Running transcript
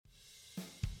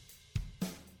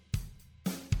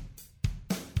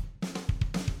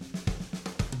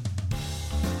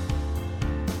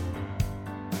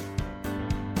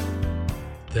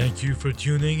Thank you for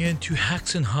tuning in to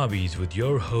Hacks and Hobbies with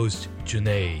your host,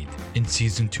 Junaid. In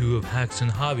Season 2 of Hacks and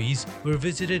Hobbies, we're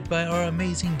visited by our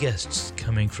amazing guests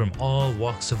coming from all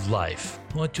walks of life.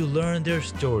 We want to learn their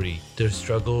story, their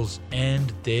struggles,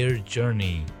 and their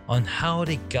journey on how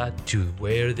they got to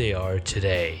where they are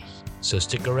today. So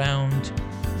stick around.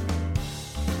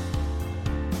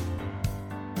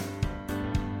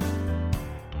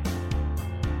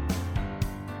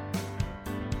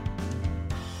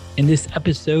 In this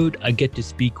episode, I get to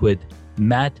speak with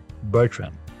Matt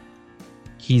Bertram.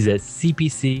 He's a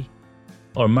CPC,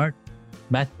 or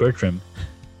Matt Bertram.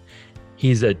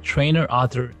 He's a trainer,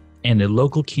 author, and a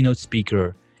local keynote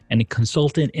speaker, and a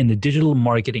consultant in the digital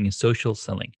marketing and social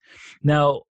selling.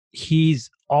 Now,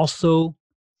 he's also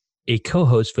a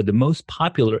co-host for the most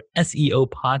popular SEO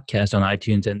podcast on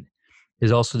iTunes, and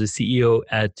is also the CEO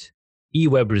at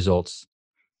eWeb Results,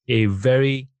 a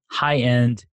very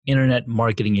high-end internet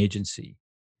marketing agency.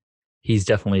 He's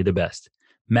definitely the best.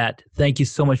 Matt, thank you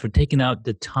so much for taking out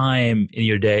the time in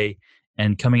your day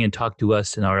and coming and talk to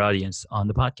us and our audience on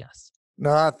the podcast.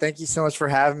 No, thank you so much for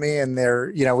having me. And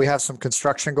we have some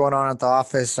construction going on at the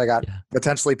office. I got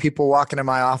potentially people walking in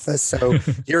my office. So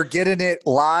you're getting it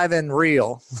live and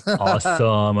real.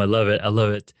 Awesome. I love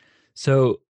it.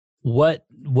 So what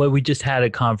we just had a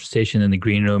conversation in the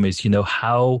green room is,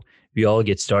 how we all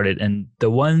get started. And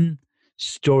the one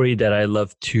story that I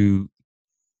love to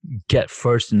get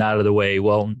first and out of the way,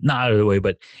 well, not out of the way,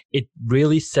 but it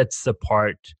really sets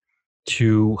apart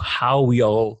to how we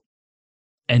all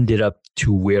ended up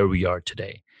to where we are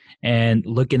today. And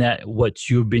looking at what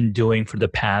you've been doing for the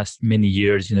past many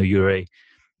years,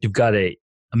 you've got a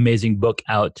amazing book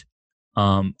out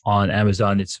on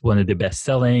Amazon. It's one of the best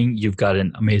selling. You've got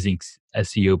an amazing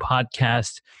SEO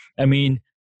podcast. I mean,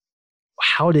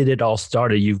 how did it all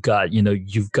start? You've got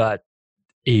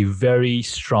a very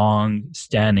strong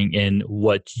standing in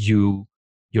what your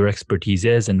expertise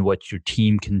is and what your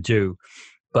team can do.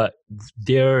 But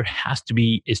there has to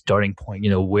be a starting point.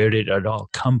 Where did it all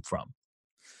come from?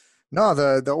 No,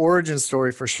 the origin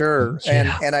story for sure.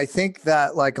 Yeah. And I think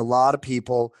that, like a lot of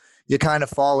people, you kind of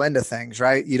fall into things,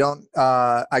 right? You don't,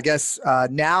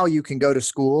 now you can go to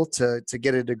school to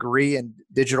get a degree in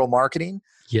digital marketing.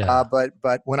 Yeah.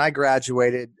 But when I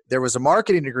graduated, there was a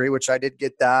marketing degree, which I did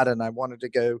get that, and I wanted to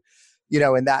go,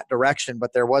 in that direction,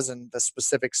 but there wasn't the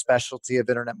specific specialty of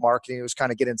internet marketing. It was kind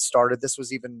of getting started. This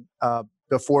was even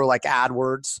before like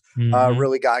AdWords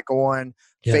really got going.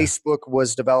 Yeah. Facebook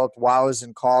was developed while I was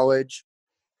in college.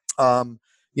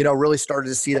 Really started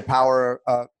to see the power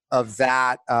of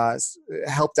that.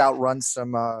 Helped out run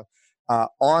some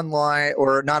online,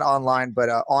 or not online, but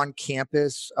on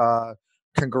campus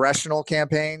congressional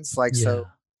campaigns,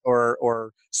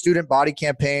 or student body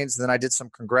campaigns. Then I did some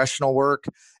congressional work,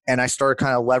 and I started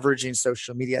kind of leveraging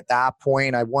social media at that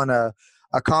point. I won a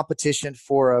competition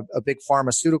for a big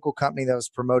pharmaceutical company that was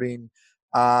promoting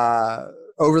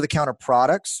over-the-counter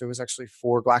products. It was actually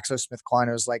for GlaxoSmithKline.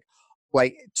 It was like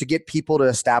to get people to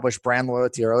establish brand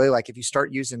loyalty early. Like if you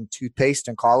start using toothpaste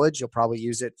in college, you'll probably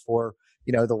use it for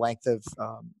the length of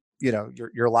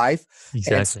your life.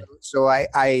 Exactly. And so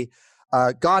I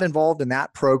got involved in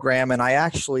that program, and I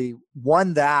actually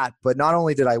won that. But not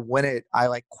only did I win it,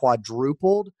 I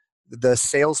quadrupled the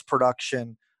sales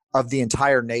production of the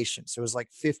entire nation. So it was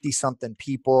 50 something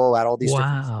people at all these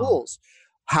different schools.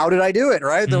 How did I do it?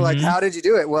 Right? They're like, how did you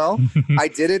do it? Well, I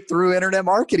did it through internet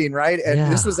marketing, right? And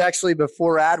this was actually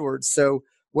before AdWords. So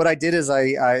what I did is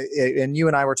and you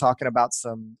and I were talking about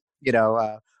some,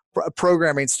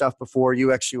 programming stuff before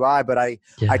UX UI, but I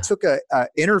took a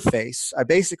interface. I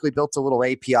basically built a little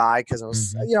API because I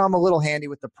was, I'm a little handy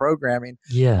with the programming.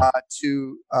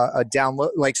 To a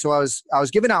download. So I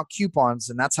was giving out coupons,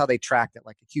 and that's how they tracked it,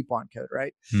 like a coupon code,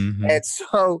 right? And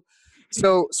so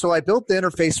I built the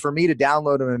interface for me to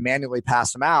download them and manually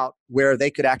pass them out, where they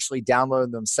could actually download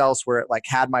them themselves, where it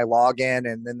had my login,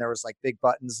 and then there was big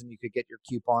buttons, and you could get your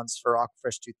coupons for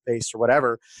Aquafresh toothpaste or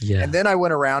whatever. And then I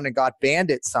went around and got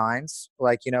bandit signs,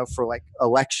 for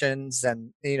elections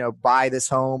and, buy this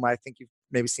home. I think you've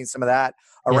maybe seen some of that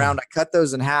around. I cut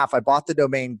those in half. I bought the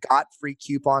domain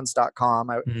gotfreecoupons.com.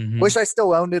 I wish I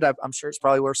still owned it. I'm sure it's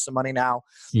probably worth some money now.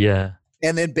 Yeah.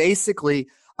 And then basically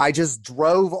I just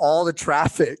drove all the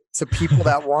traffic to people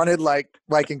that wanted, like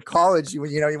in college,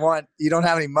 you don't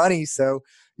have any money. So,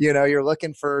 you're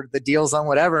looking for the deals on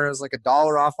whatever. It was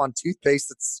 $1 off on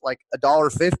toothpaste. It's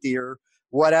 $1.50 or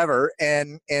whatever.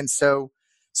 And so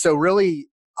really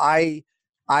I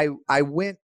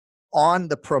went on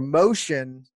the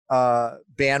promotion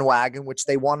bandwagon, which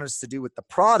they wanted us to do with the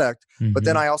product. But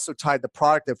then I also tied the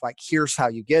product of here's how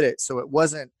you get it. So it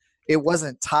wasn't it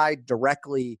wasn't tied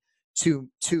directly to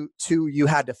you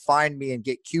had to find me and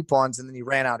get coupons, and then you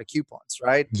ran out of coupons,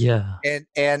 right? Yeah.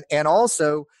 And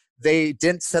also they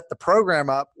didn't set the program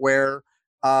up where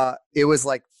it was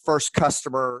like first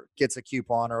customer gets a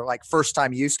coupon, or like first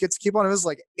time use gets a coupon. It was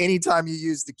like anytime you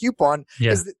use the coupon, Yeah.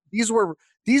 because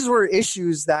these were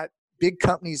issues that big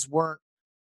companies weren't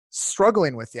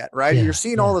struggling with yet, right? Yeah. You're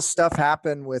seeing all this stuff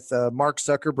happen with Mark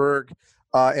Zuckerberg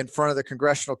in front of the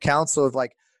Congressional Council of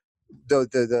like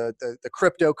the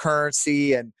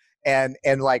cryptocurrency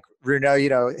and like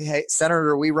Renault, hey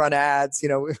Senator, we run ads.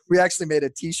 We actually made a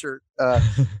T-shirt,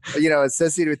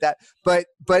 associated with that. But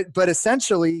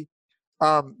essentially,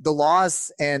 the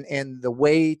laws and the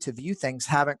way to view things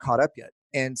haven't caught up yet,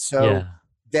 and so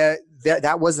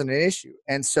that wasn't an issue.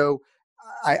 And so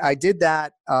I did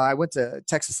that. I went to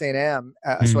Texas A&M,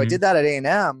 so I did that at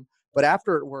A&M. But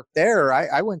after it worked there,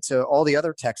 I went to all the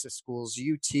other Texas schools,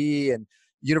 UT and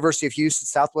University of Houston,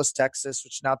 Southwest Texas,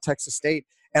 which is now Texas State,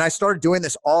 and I started doing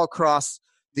this all across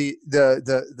the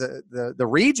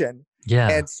region. Yeah.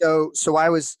 And so I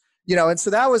was, and so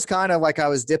that was kind of like I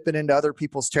was dipping into other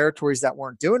people's territories that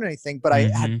weren't doing anything, but I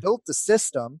had built the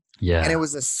system, and it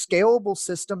was a scalable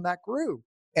system that grew.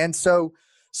 And so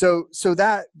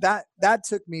that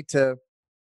took me to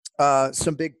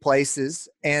some big places,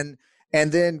 and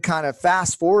then kind of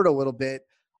fast forward a little bit,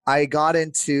 I got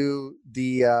into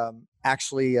the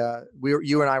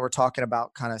you and I were talking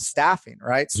about kind of staffing,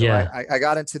 right? So I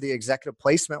got into the executive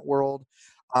placement world.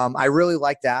 I really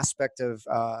liked the aspect of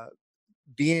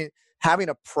having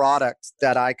a product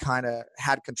that I kind of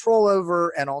had control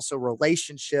over, and also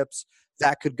relationships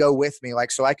that could go with me.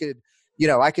 Like, so I could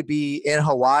be in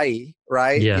Hawaii,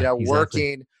 right? Exactly.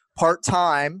 Working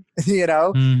part-time,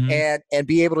 and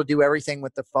be able to do everything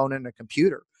with the phone and a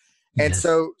computer. And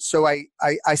so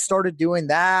I started doing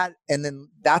that. And then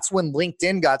that's when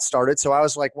LinkedIn got started. So I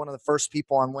was like one of the first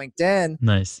people on LinkedIn.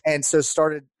 Nice. And so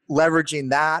started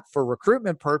leveraging that for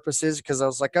recruitment purposes, because I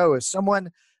was like, oh, if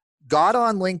someone got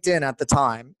on LinkedIn at the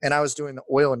time, and I was doing the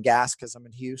oil and gas because I'm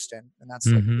in Houston, and that's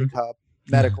like a big hub,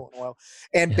 medical and oil.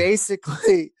 And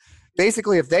basically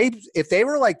if they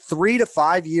were like 3 to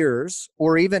 5 years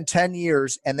or even 10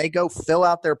 years, and they go fill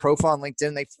out their profile on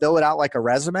LinkedIn, they fill it out like a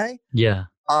resume. Yeah.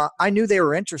 I knew they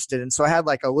were interested. And so I had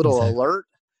like a little alert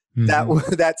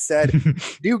that said,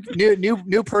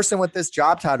 new person with this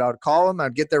job title. I'd call them,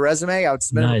 I'd get their resume, I would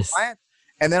submit them to a client,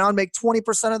 and then I'd make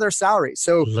 20% of their salary.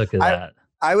 So look at that.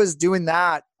 I was doing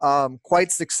that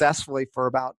quite successfully for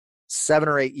about 7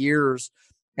 or 8 years.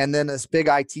 And then this big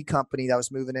IT company that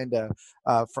was moving into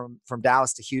from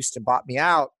Dallas to Houston bought me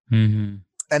out. And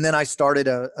then I started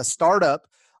a startup,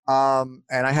 and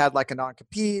I had like a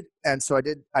non-compete. And so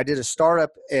I did a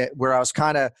startup where I was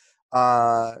kind of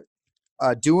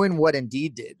doing what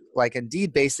Indeed did. Like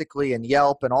Indeed basically, and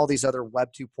Yelp and all these other Web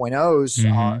 2.0s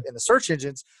in the search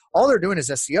engines, all they're doing is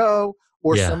SEO,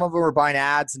 or some of them are buying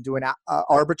ads and doing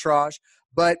arbitrage.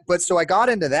 But so I got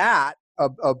into that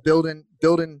of building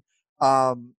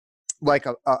like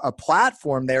a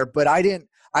platform there, but I didn't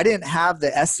have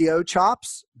the SEO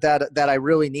chops that I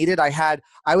really needed. I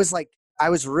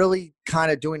was really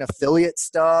kind of doing affiliate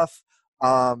stuff.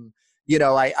 I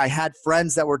had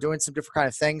friends that were doing some different kind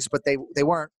of things, but they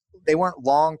weren't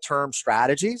long-term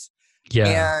strategies.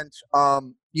 Yeah. And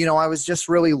I was just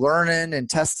really learning and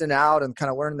testing out and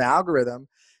kind of learning the algorithm,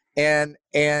 and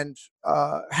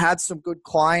had some good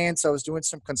clients. I was doing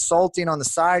some consulting on the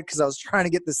side because I was trying to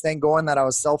get this thing going that I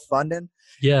was self-funding.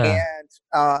 Yeah.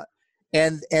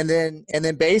 And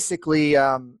then basically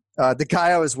the guy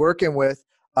I was working with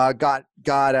got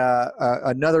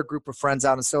another group of friends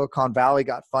out in Silicon Valley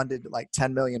got funded like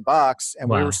 $10 million, and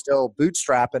we were still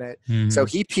bootstrapping it. So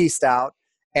he pieced out,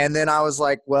 and then I was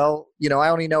like, well, I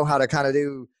only know how to kind of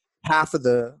do half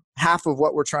of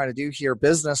what we're trying to do here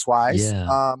business wise.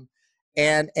 Yeah.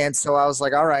 And so I was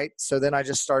like, all right. So then I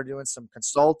just started doing some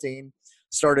consulting,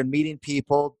 started meeting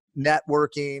people,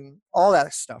 networking, all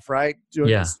that stuff, right?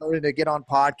 Started to get on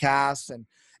podcasts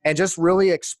and just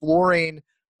really exploring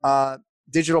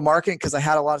digital marketing, because I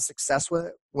had a lot of success with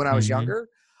it when I was younger.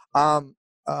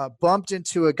 Bumped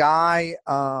into a guy,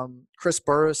 Chris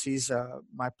Burris. He's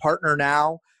my partner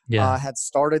now. Had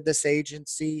started this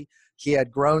agency. He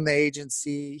had grown the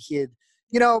agency. He had,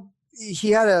 he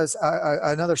had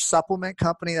another supplement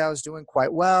company that was doing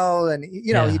quite well, and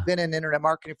he'd been in internet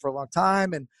marketing for a long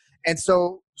time, and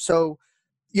so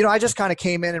I just kind of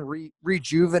came in and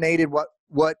rejuvenated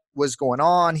what was going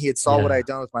on. He had saw what I had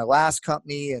done with my last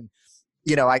company, and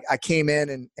I came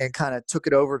in and kind of took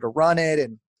it over to run it,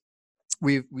 and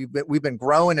we've been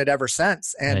growing it ever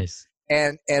since. And nice.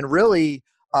 and really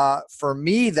for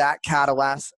me, that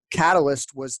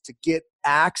catalyst was to get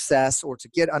access or to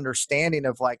get understanding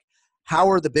of like, how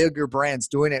are the bigger brands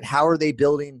doing it? How are they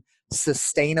building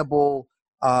sustainable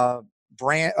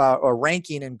brand or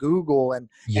ranking in Google and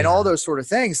all Yeah. those sort of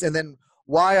things? And then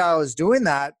while I was doing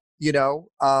that,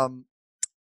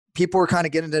 people were kind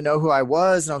of getting to know who I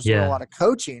was, and I was doing a Yeah. lot of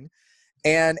coaching.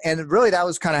 And really that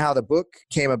was kind of how the book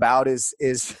came about is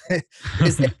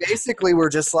that basically we're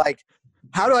just like,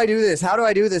 how do I do this? How do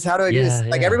I do this? How do I do this? Yeah.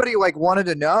 Like Yeah. everybody like wanted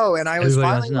to know. And I was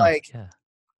Everybody wants finally to know. like, Yeah.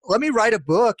 let me write a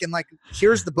book, and like,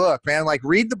 here's the book, man. Like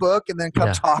read the book and then come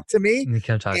Yeah. talk to me. And you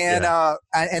can talk. And, Yeah.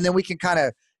 and then we can kind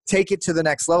of take it to the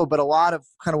next level. But a lot of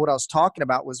kind of what I was talking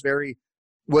about was very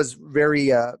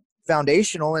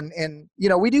foundational. And,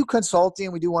 we do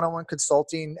consulting, we do one-on-one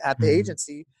consulting at the Mhm.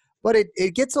 agency, but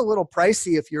it gets a little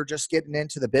pricey if you're just getting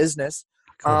into the business.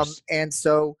 Of course. And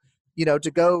so,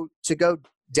 to go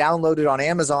download it on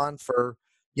Amazon for,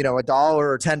 $1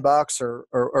 or $10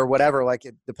 or whatever, like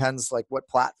it depends like what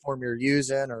platform you're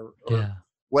using or Yeah.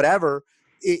 whatever.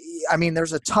 I mean,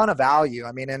 there's a ton of value.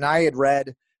 I mean, and I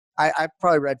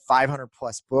probably read 500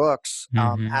 plus books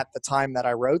Hmm. at the time that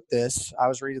I wrote this. I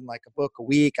was reading like a book a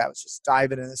week. I was just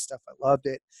diving into this stuff. I loved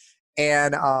it.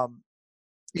 And,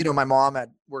 my mom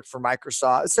had worked for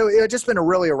Microsoft. So it had just been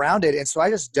really around it. And so I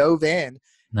just dove in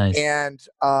Nice. and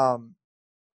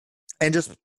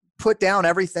just put down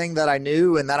everything that I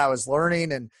knew and that I was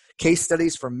learning, and case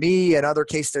studies from me and other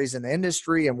case studies in the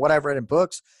industry and what I've read in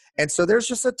books. And so there's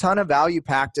just a ton of value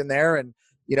packed in there. And,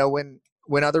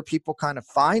 when other people kind of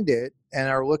find it and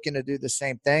are looking to do the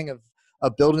same thing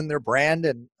of building their brand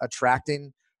and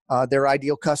attracting their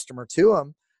ideal customer to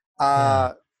them,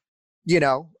 Yeah.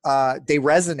 they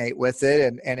resonate with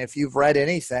it. And if you've read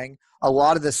anything, a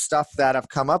lot of the stuff that I've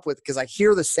come up with, because I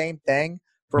hear the same thing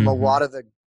from a Hmm. lot of the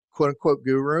quote unquote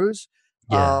gurus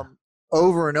Yeah.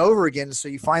 over and over again. So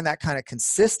you find that kind of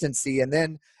consistency, and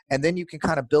then you can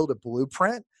kind of build a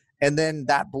blueprint. And then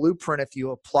that blueprint, if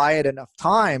you apply it enough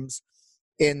times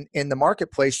in the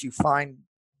marketplace, you find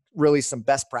really some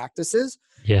best practices.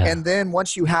 Yeah. And then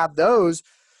once you have those,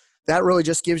 that really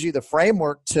just gives you the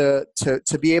framework to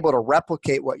be able to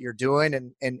replicate what you're doing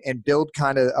and build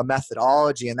kind of a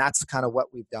methodology. And that's kind of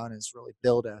what we've done, is really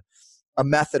build a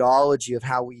methodology of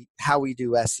how we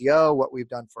do SEO, what we've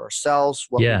done for ourselves,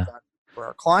 what we've Yeah. done for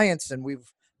our clients. And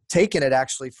we've taken it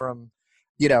actually from,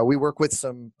 we work with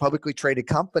some publicly traded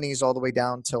companies all the way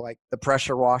down to like the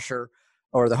pressure washer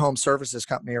or the home services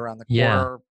company around the Yeah.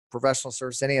 corner, professional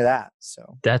service, any of that.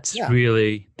 So That's yeah.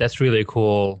 really a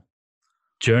cool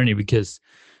journey, because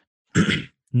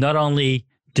not only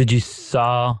did you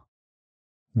saw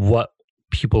what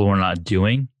people were not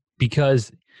doing,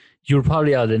 because you were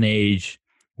probably at an age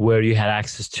where you had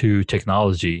access to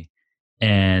technology,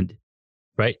 and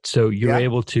right, so you were Yeah.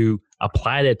 able to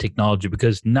apply that technology,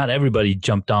 because not everybody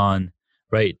jumped on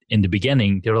right in the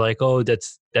beginning. They were like, oh,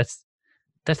 that's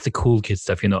the cool kid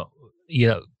stuff,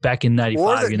 back in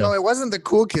 95, No, it wasn't the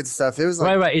cool kid stuff. It was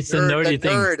like right, it's the nerdy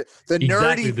thing. the Exactly,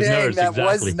 nerdy the thing nerds, that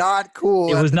was exactly. not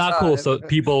cool It at was the not cool, time. so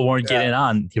people weren't Yeah. getting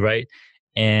on, right?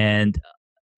 And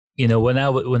when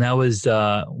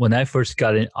I first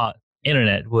got in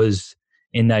internet was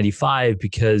in 95,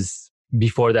 because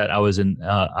before that I was in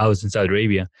Saudi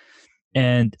Arabia,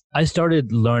 and I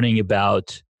started learning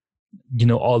about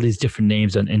all these different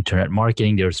names on internet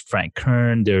marketing. There's Frank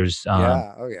Kern, there's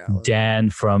Yeah. Oh yeah. Dan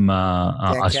from Dan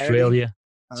Kennedy. Australia.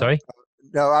 Sorry?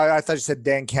 No, I thought you said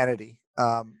Dan Kennedy.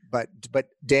 But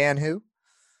Dan who?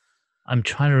 I'm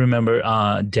trying to remember.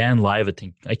 Dan Live, I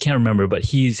think. I can't remember, but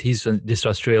he's this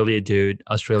Australian dude,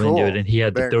 Cool. and he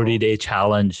had the Very 30-day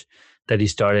challenge that he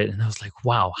started, and I was like,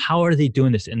 wow, how are they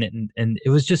doing this? And it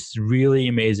was just really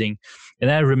amazing.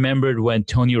 And I remembered when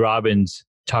Tony Robbins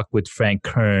talked with Frank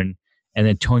Kern, and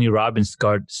then Tony Robbins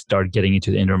started getting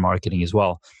into the internet marketing as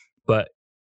well. But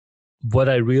what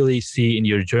I really see in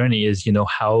your journey is,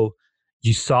 how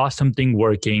you saw something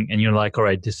working and you're like, all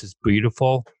right, this is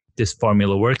beautiful. This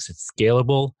formula works. It's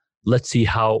scalable. Let's see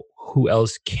who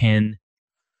else can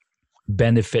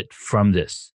benefit from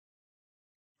this.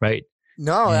 Right.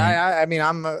 No, And I mean,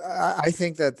 I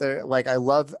think that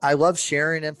I love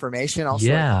sharing information. Also, I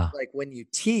think, yeah. like when you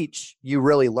teach, you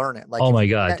really learn it. Like, Oh if my you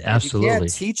God, can't, if you can't absolutely.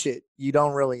 teach it, you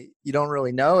don't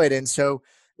really know it. And so,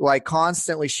 like,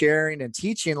 constantly sharing and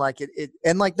teaching, like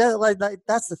and like that,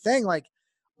 that's the thing. Like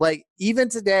even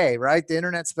today, right? The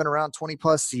internet's been around 20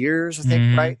 plus years, I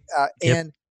think, Hmm. right? Yep.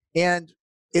 And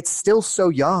it's still so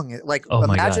young. Like, Oh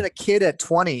my imagine God. a kid at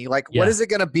 20. Like, what Yeah, is it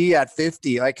going to be at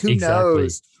 50? Like, who exactly.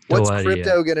 knows? No What's idea.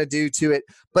 crypto going to do to it?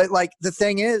 But like, the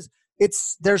thing is,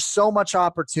 there's so much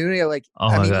opportunity. Like, Oh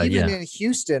I my mean, God. even Yeah. in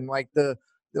Houston, like the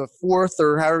the fourth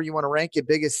or however you want to rank it,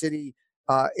 biggest city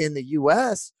in the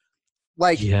U.S.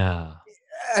 Like, Yeah.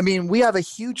 I mean, we have a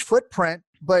huge footprint,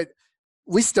 but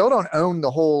we still don't own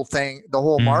the whole thing, the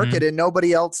whole Mm-hmm. market, and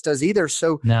nobody else does either.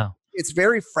 So No. it's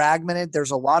very fragmented.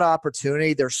 There's a lot of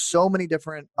opportunity. There's so many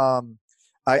different,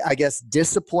 I guess,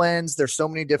 disciplines. There's so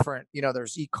many different,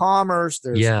 there's e-commerce,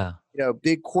 there's, Yeah.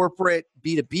 big corporate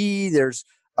B2B, there's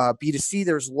B2C,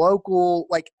 there's local.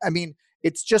 Like, I mean,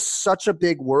 it's just such a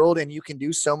big world and you can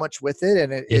do so much with it.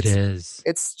 And It is.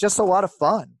 it's just a lot of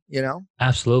fun.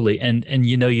 Absolutely. And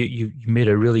you made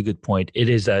a really good point. It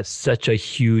is such a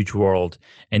huge world.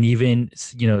 And even,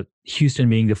 Houston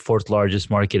being the fourth largest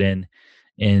market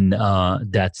in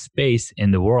that space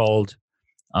in the world,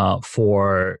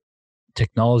 for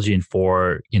technology and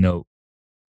for,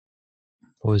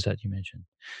 what was that you mentioned?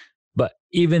 But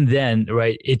even then,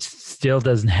 right, it still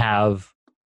doesn't have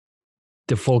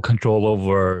the full control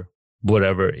over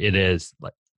whatever it is.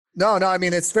 Like, No, I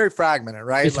mean, it's very fragmented,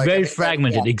 right? it's Like, I very mean, yeah.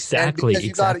 fragmented. And Exactly. because you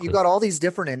Exactly. got all these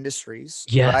different industries,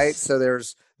 right? Yes. So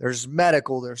there's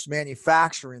medical, there's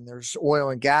manufacturing, there's oil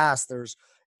and gas, there's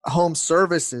home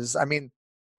services. I mean,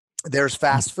 there's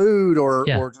fast food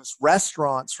Yeah. or just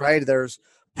restaurants, right? There's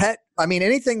pet. I mean,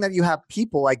 anything that you have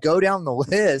people, like, go down the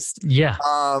list. Yeah.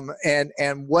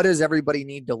 And what does everybody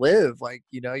need to live? Like,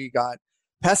 you got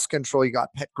pest control, you got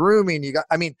pet grooming, you got,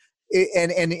 I mean,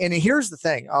 and here's the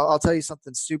thing. I'll tell you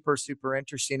something super, super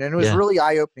interesting. And it was Yeah. really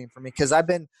eye opening for me because I've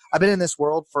been in this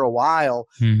world for a while.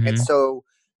 And Mm-hmm. so,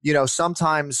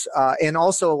 sometimes, and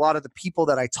also a lot of the people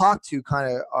that I talk to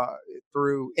kind of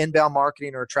through inbound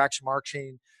marketing or attraction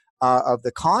marketing of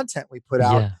the content we put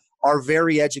out Yeah. are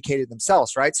very educated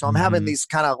themselves, right? So I'm having Mm-hmm. these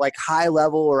kind of like high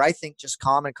level, or I think just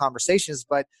common conversations,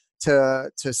 but to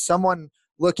someone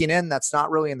looking in that's not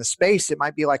really in the space, it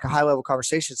might be like a high level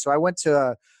conversation. So I went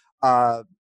to a,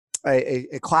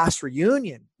 a class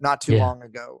reunion not too Yeah. long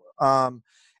ago.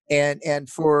 And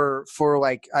for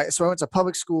like, so I went to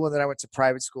public school and then I went to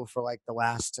private school for like the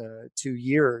last 2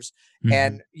 years. Mm-hmm.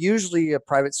 And usually a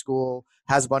private school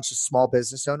has a bunch of small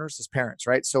business owners as parents,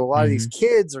 right? So a lot of these Mm-hmm.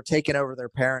 kids are taking over their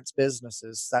parents'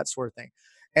 businesses, that sort of thing.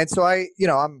 And so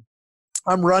I'm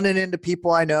running into people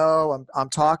I know. I'm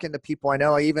talking to people I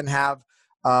know. I even have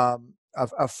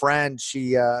a friend.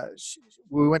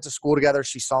 We went to school together.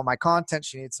 She saw my content.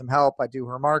 She needs some help. I do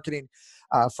her marketing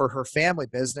for her family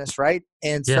business, right?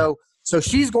 And Yeah. so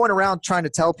she's going around trying to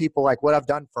tell people like what I've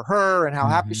done for her and how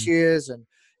happy Mm-hmm. she is, and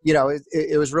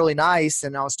it was really nice.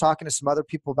 And I was talking to some other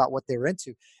people about what they were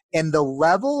into, and the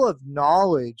level of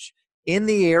knowledge in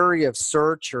the area of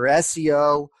search or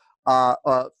SEO,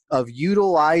 of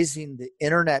utilizing the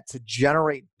internet to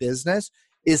generate business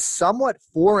is somewhat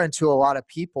foreign to a lot of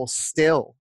people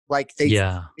still. Like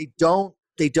Yeah. they don't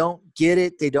get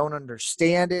it, they don't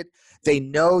understand it. They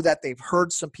know that they've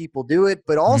heard some people do it,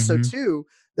 but also Mm-hmm. too,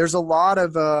 there's a lot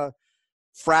of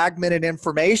fragmented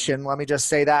information, let me just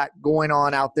say that, going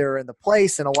on out there in the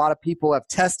place, and a lot of people have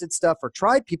tested stuff or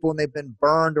tried people and they've been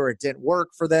burned or it didn't work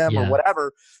for them or Yeah.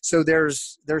 whatever. So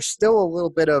there's still a little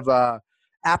bit of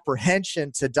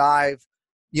apprehension to dive,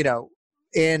 you know,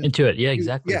 in. Into it. Yeah,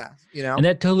 exactly. Yeah, And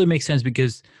that totally makes sense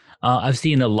because I've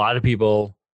seen a lot of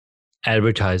people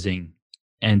advertising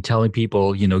and telling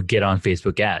people, get on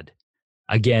Facebook ad.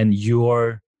 Again,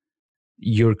 you're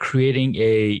creating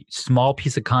a small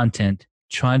piece of content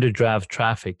trying to drive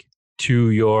traffic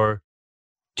to your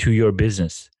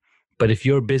business. But if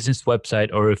your business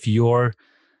website or if your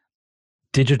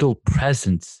digital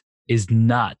presence is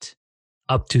not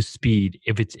up to speed,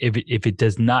 if it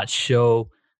does not show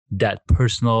that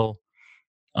personal,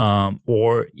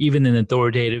 or even an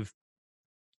authoritative,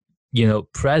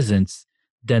 presence,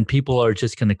 then people are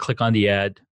just going to click on the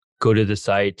ad, go to the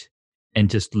site, and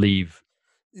just leave.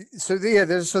 There's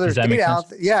Does that make data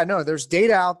sense? out. Yeah, no, there's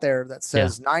data out there that Yeah.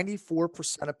 says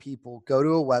 94% of people go to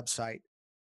a website,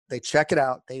 they check it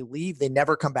out, they leave, they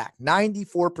never come back.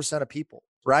 94% of people,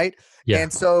 right? Yeah.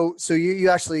 And so you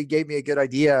actually gave me a good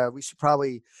idea. We should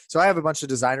probably. So I have a bunch of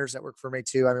designers that work for me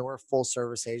too. I mean, we're a full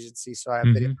service agency, so I have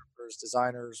Mm-hmm. videographers,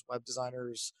 designers, web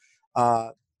designers,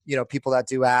 people that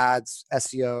do ads,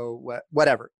 SEO,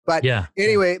 whatever. But Yeah. Yeah.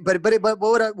 anyway, but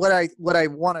what I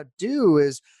want to do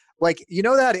is, like,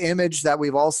 that image that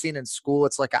we've all seen in school.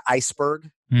 It's like an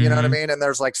iceberg. You know what I Mm-hmm. mean? And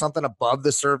there's like something above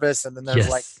the surface, and then there's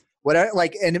like Yes. whatever,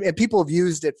 like, and people have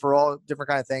used it for all different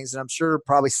kind of things. And I'm sure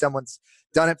probably someone's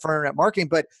done it for internet marketing.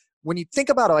 But when you think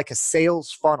about it, like a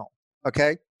sales funnel,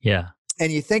 okay, Yeah.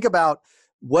 and you think about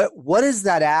what is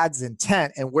that ad's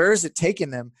intent and where is it taking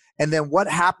them, and then what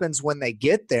happens when they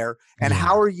get there, and Yeah.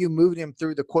 how are you moving them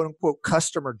through the quote unquote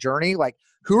customer journey? Like,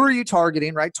 who are you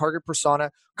targeting, right? Target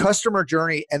persona, customer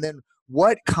journey, and then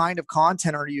what kind of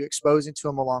content are you exposing to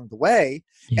them along the way?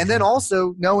 And then Yeah.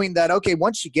 also knowing that, okay,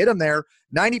 once you get them there,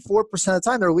 94% of the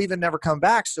time they're leaving, never come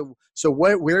back. So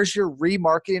where's your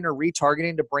remarketing or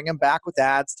retargeting to bring them back with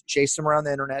ads, to chase them around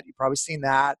the internet? You've probably seen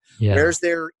that. Yeah. Where's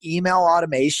their email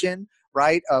automation,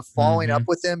 right? Of following up Hmm.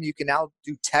 with them. You can now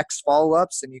do text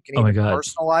follow-ups, and you can Oh my even God.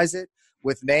 personalize it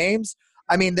with names.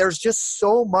 I mean, there's just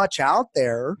so much out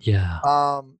there Yeah.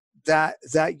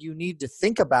 that you need to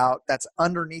think about that's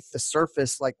underneath the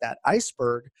surface, like that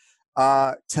iceberg,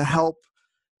 to help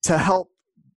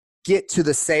get to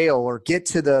the sale or get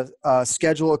to the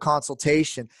schedule a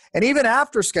consultation. And even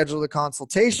after schedule the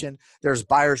consultation, there's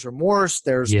buyer's remorse.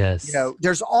 Yes.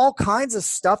 There's all kinds of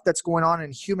stuff that's going on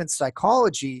in human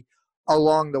psychology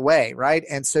along the way, right?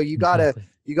 And so Exactly.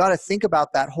 you gotta think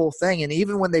about that whole thing. And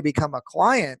even when they become a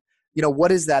client, what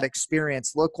does that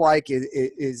experience look like?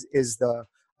 Is the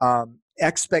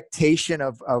expectation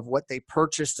of what they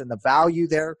purchased and the value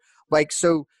there, like,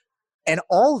 so. And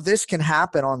all of this can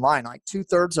happen online. Like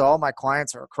 2/3 of all my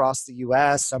clients are across the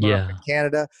US, some are up in Yeah.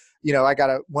 Canada. I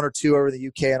got one or two over the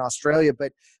UK and Australia.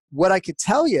 But what I could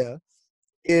tell you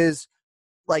is,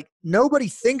 like, nobody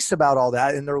thinks about all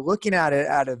that, and they're looking at it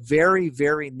at a very,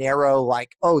 very narrow,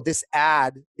 like, oh, this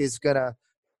ad is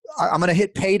I'm gonna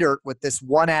hit pay dirt with this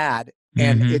one ad.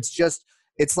 And Hmm.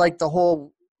 it's like the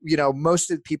whole,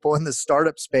 most of the people in the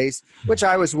startup space, which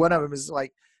I was one of them, is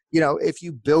like, if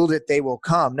you build it, they will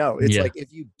come. No, it's Yeah. like,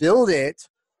 if you build it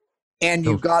and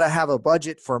you So, got to have a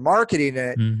budget for marketing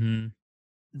it, hmm,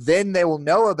 then they will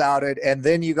know about it. And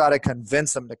then you got to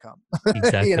convince them to come. You know what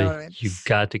exactly. I mean? You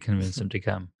got to convince them to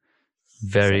come.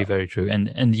 Very, So, very true.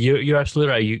 And you're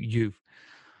absolutely right.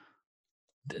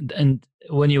 And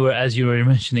when as you were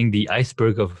mentioning the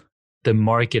iceberg of the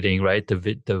marketing, right?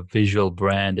 The visual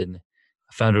brand, and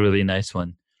I found a really nice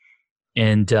one.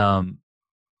 And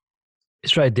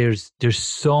it's right. There's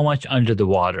so much under the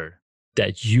water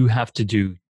that you have to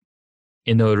do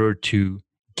in order to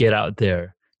get out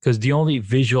there. Because the only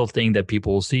visual thing that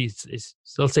people will see is,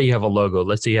 so let's say you have a logo,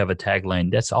 let's say you have a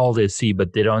tagline. That's all they see,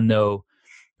 but they don't know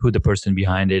who the person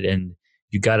behind it. And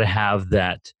you got to have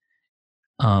that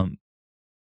um,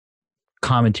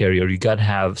 commentary, or you got to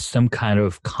have some kind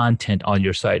of content on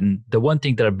your site. And the one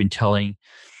thing that I've been telling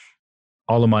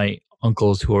all of my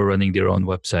uncles who are running their own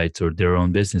websites or their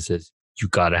own businesses, you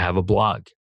got to have a blog.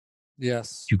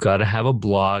 yes. You got to have a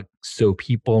blog so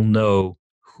people know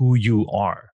who you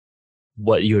are,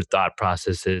 what your thought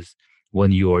process is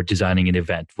when you're designing an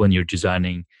event, when you're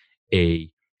designing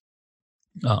a,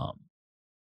 um,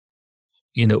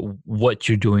 what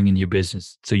you're doing in your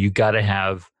business. So you got to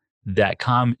have that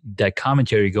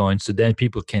commentary going, so then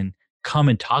people can come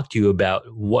and talk to you about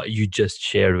what you just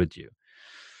shared with you.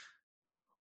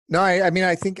 No, I mean,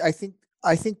 I think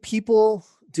people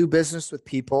do business with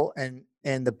people,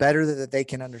 and the better that they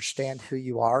can understand who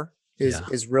you are is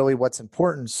Yeah. is really what's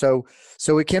important. So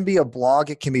it can be a blog,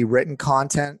 it can be written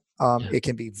content, Yeah. it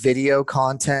can be video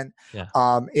content, Yeah.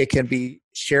 it can be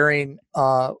sharing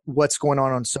what's going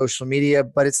on social media.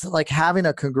 But it's like having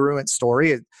a congruent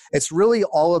story. It's really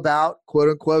all about, quote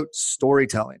unquote,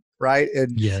 storytelling, right?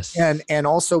 And Yes. and and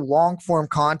also long form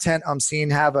content. I'm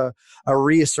seeing have a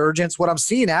resurgence. What I'm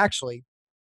seeing actually,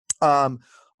 um,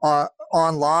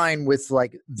 online, with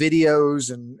like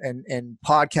videos and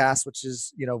podcasts, which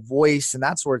is, voice and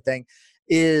that sort of thing,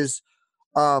 is,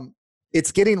 um,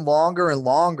 it's getting longer and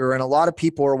longer, and a lot of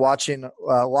people are watching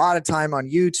a lot of time on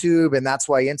YouTube, and that's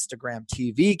why Instagram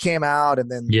TV came out,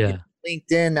 and then, Yeah.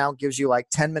 LinkedIn now gives you like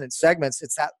 10-minute segments.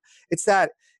 It's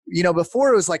that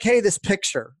before it was like, hey, this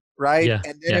picture, right? Yeah.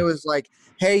 And then it Yeah. was like,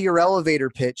 hey, your elevator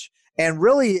pitch. And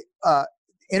really,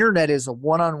 internet is a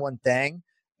one-on-one thing.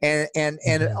 And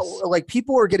Yes. like,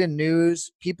 people are getting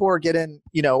news, people are getting,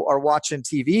 are watching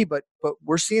TV, but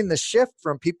we're seeing the shift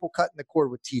from people cutting the cord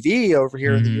with TV over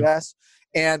here in the Hmm. US.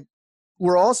 And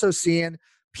we're also seeing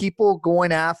people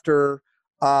going after,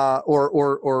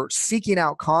 or seeking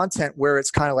out content where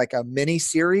it's kind of like a mini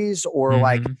series, or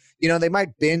like, Hmm. they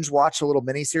might binge watch a little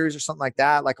mini series or something like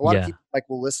that. Like, a lot of Yeah. people, like,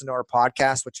 will listen to our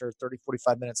podcast, which are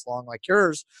 30-45 minutes long, like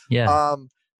yours, Yeah. um,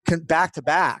 back to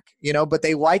back, but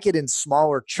they like it in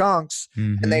smaller chunks,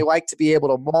 and they Hmm. like to be able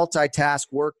to multitask,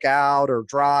 work out or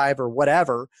drive or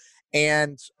whatever.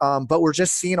 And but we're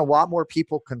just seeing a lot more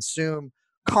people consume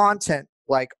content,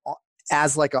 like,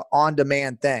 as like a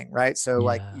on-demand thing, right? So,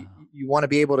 like, Yeah. you want to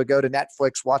be able to go to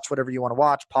Netflix, watch whatever you want to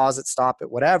watch, pause it, stop it,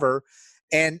 whatever.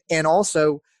 And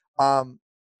also, um,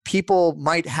 people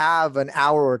might have an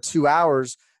hour or 2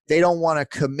 hours. They don't want to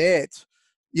commit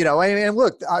and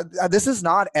look, this is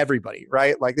not everybody,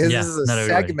 right? Like this Yeah, is a not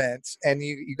everybody. segment, and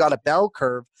you got a bell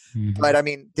curve. Hmm. But I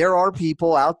mean, there are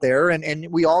people out there, and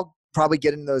we all probably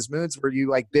get in those moods where you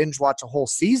like binge watch a whole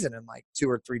season in like 2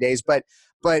 or 3 days. But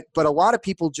a lot of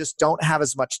people just don't have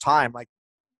as much time. Like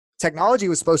technology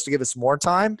was supposed to give us more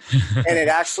time, and it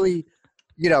actually,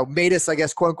 made us, I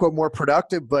guess, quote unquote, more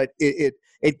productive. But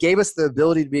it gave us the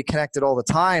ability to be connected all the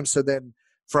time. So then,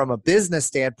 from a business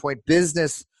standpoint,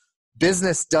 business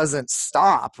doesn't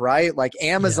stop, right? Like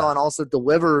Yeah, Amazon also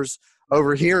delivers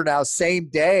over here now same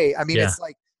day. I mean, yeah, it's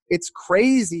like it's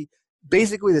crazy.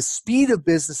 Basically, the speed of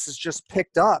business has just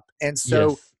picked up, and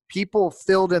so yes, people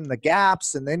filled in the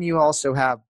gaps. And then you also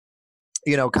have,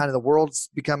 kind of the world's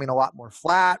becoming a lot more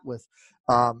flat with,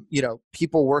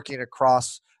 people working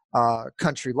across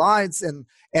country lines,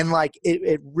 and like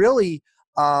it really,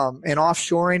 and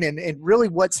offshoring, and really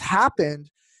what's happened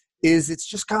is it's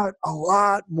just got a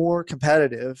lot more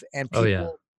competitive, and oh yeah,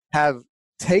 people have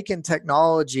taken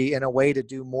technology in a way to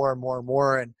do more and more and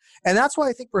more, and that's why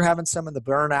I think we're having some of the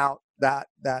burnout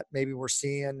that maybe we're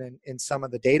seeing in some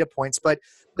of the data points. But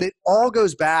it all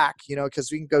goes back,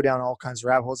 because we can go down all kinds of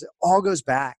rabbit holes. It all goes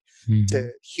back hmm,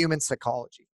 to human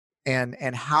psychology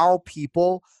and how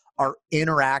people are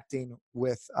interacting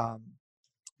with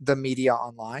the media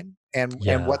online, and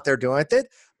yeah, what they're doing with it.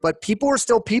 But people are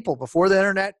still people before the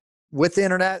internet, with the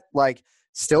internet, like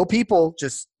still people,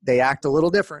 just they act a little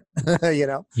different,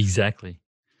 exactly.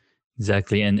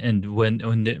 Exactly. And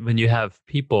when you have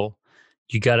people,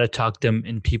 you got to talk them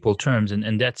in people terms.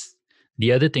 And that's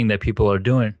the other thing that people are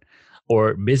doing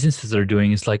or businesses are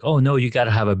doing is like, oh no, you got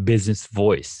to have a business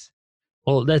voice.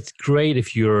 Well, that's great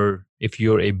if you're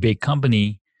a big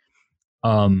company,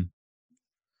 um,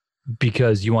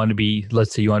 because you want to be,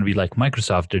 let's say you want to be like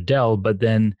Microsoft or Dell, but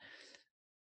then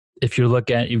if you're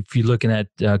looking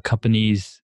at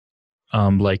companies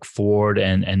like Ford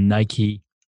and Nike.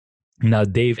 Now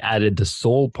they've added the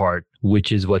soul part,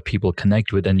 which is what people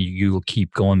connect with, and you'll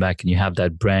keep going back, and you have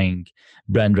that brand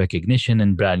recognition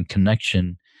and brand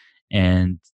connection,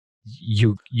 and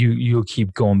you'll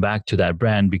keep going back to that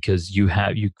brand because you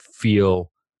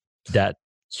feel that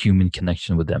human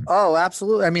connection with them. Oh,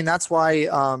 absolutely. I mean, that's why,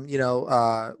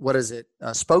 what is it?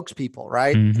 Spokespeople,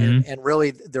 right? And Mm-hmm. and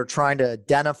really, they're trying to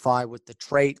identify with the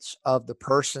traits of the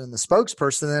person and the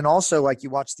spokesperson. And then also, like you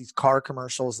watch these car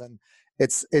commercials, and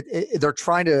they're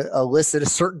trying to elicit a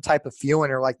certain type of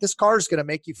feeling, or like this car is going to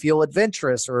make you feel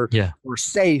adventurous Yeah. or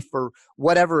safe or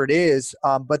whatever it is.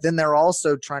 But then they're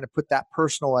also trying to put that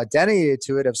personal identity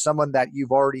to it of someone that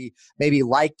you've already maybe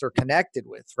liked or connected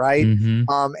with, right?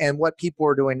 Mm-hmm. And what people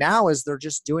are doing now is they're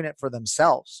just doing it for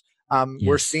themselves. We're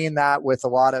Yes. seeing that with a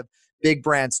lot of big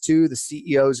brands too. The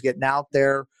CEOs getting out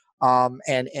there,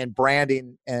 and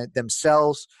branding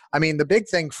themselves. I mean, the big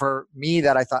thing for me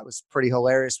that I thought was pretty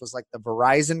hilarious was like the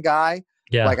Verizon guy.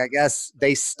 Yeah. Like, I guess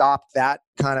they stopped that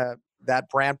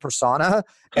brand persona,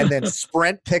 and then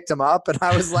Sprint picked him up. And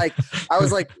I was like,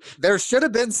 there should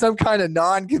have been some kind of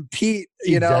non-compete,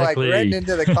 like written Exactly.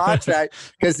 into the contract,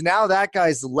 because now that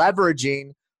guy's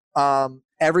leveraging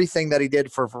everything that he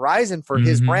did for Verizon for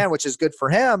his Mm-hmm. brand, which is good for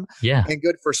him Yeah. and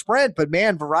good for Sprint. But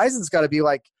man, Verizon's got to be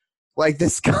like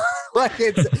this guy, like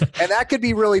and that could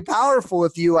be really powerful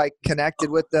if you like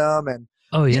connected with them, and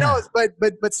Oh yeah.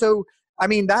 but so I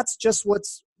mean, that's just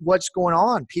what's going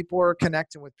on. People are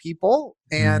connecting with people,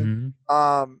 and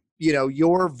Mm-hmm.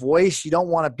 your voice. You don't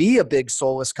want to be a big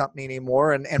soulless company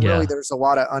anymore, and really, Yeah. there's a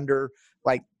lot of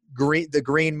like the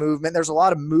green movement. There's a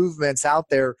lot of movements out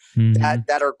there Mm-hmm.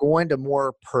 that are going to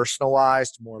more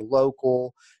personalized, more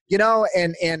local,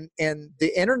 and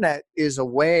the internet is a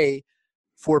way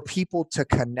for people to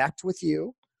connect with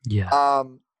you Yeah.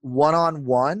 one on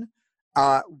one,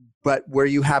 but where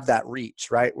you have that reach,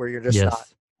 right? Where you're just not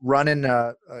Yes. running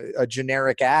a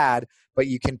generic ad, but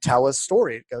you can tell a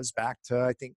story. It goes back to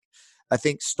I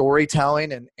think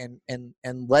storytelling,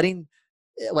 and letting,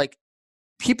 like,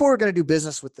 people are going to do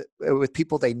business with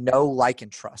people they know, like,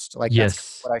 and trust. Like, that's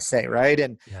Yes. what I say, right? Yeah.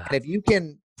 And if you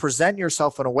can present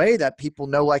yourself in a way that people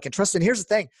know, like, and trust. And here's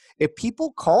the thing: if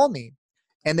people call me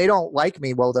and they don't like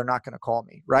me, well, they're not going to call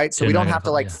me, right? So They're we not don't gonna have to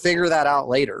call. like Yeah. figure that out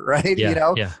later, right?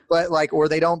 Yeah. Yeah. But like, or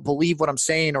they don't believe what I'm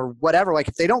saying or whatever. Like,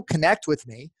 if they don't connect with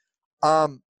me,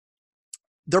 um,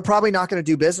 they're probably not going to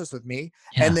do business with me.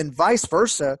 And Yeah. then vice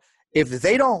versa. If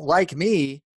they don't like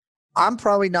me, I'm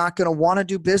probably not going to want to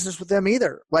do business with them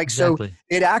either. Like, so Exactly.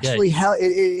 it Yeah. actually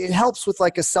it helps with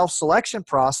like a self-selection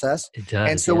process. It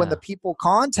And does. so when the Yeah. people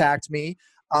contact me,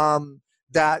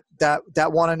 that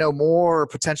want to know more or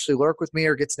potentially lurk with me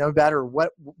or get to know better or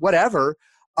whatever,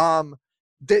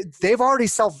 they've already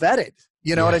self-vetted.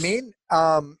 You know what I Yes. mean?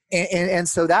 And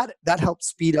so that helped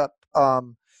speed up,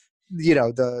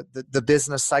 the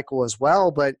business cycle as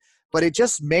well. But it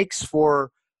just makes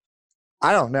for,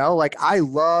 I don't know, like I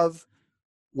love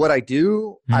what I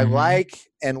do. I like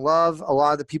and love a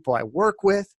lot of the people I work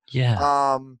with.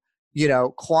 Yeah.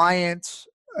 Clients,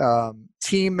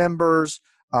 team members,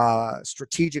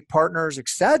 strategic partners,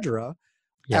 etc.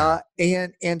 Yeah.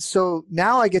 And so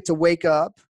now I get to wake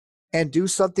up and do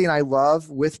something I love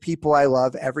with people I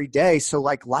love every day. So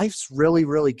like life's really,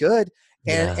 really good.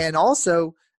 Yeah. And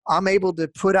also I'm able to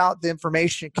put out the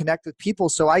information, connect with people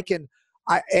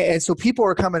and so people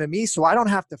are coming to me, so I don't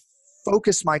have to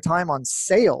focus my time on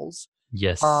sales,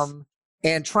 Yes.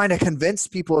 and trying to convince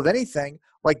people of anything.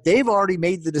 Like they've already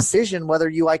made the decision whether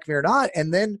you like me or not,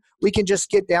 and then we can just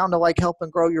get down to like helping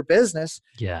grow your business.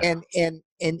 Yeah. And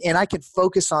I can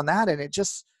focus on that, and it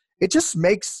just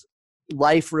makes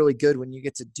life really good when you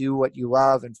get to do what you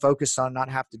love and focus on not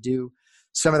have to do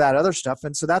some of that other stuff.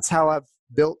 And so that's how I've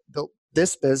built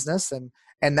this business, and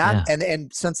that Yeah.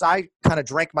 and since I kind of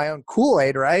drank my own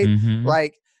Kool-Aid, right? Mm-hmm.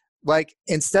 Like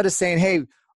instead of saying, hey,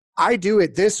 I do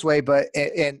it this way, but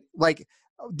and like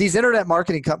these internet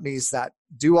marketing companies that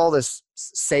do all this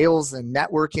sales and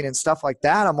networking and stuff like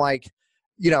that, I'm like,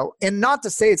 and not to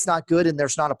say it's not good and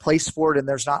there's not a place for it and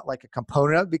there's not like a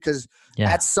component of it, because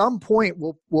Yeah. at some point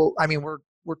I mean, we're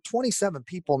 27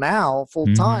 people now full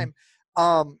Mm-hmm. time.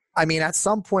 I mean, at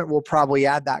some point we'll probably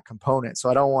add that component. So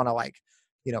I don't want to like,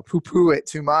 poo-poo it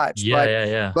too much. Yeah. Yeah.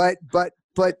 Yeah.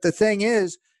 But the thing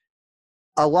is,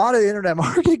 a lot of the internet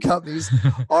marketing companies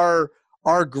are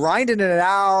grinding it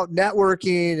out,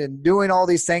 networking and doing all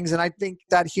these things. And I think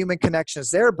that human connection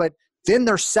is there, but then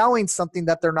they're selling something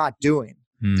that they're not doing.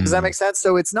 Does that make sense?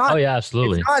 So it's not, Oh yeah,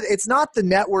 absolutely. it's not the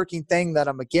networking thing that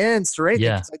I'm against or anything.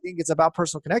 Yeah. 'Cause I think it's about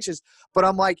personal connections, but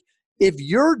I'm like, if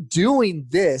you're doing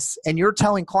this and you're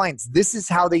telling clients, this is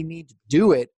how they need to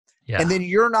do it. Yeah. And then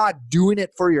you're not doing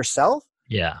it for yourself.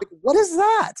 Yeah. Like, what is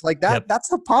that? Like that, Yep. that's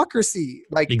hypocrisy.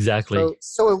 Like, Exactly.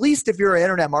 so at least if you're an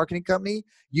internet marketing company,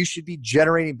 you should be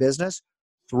generating business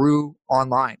through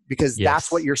online, because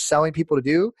that's what Yes. you're selling people to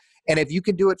do. And if you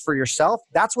can do it for yourself,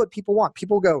 that's what people want.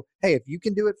 People go, hey, if you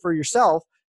can do it for yourself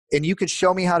and you can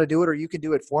show me how to do it, or you can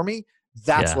do it for me,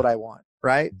 that's Yeah. what I want.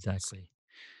 Right. Exactly.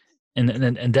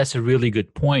 And that's a really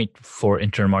good point for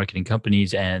internet marketing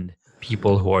companies and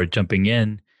people who are jumping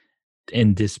in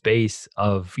this space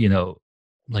of,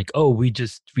 like, oh, we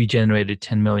generated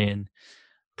 10 million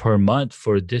per month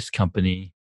for this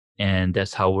company, and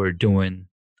that's how we're doing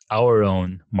our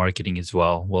own marketing as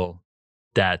well. Well,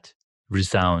 that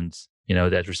resounds,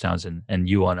 and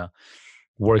you want to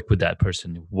work with that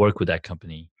person, work with that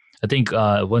company. I think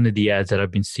one of the ads that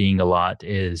I've been seeing a lot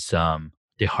is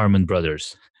the Harmon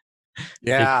Brothers.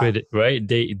 They Yeah. created, right?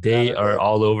 They They're are good.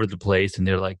 all over the place, and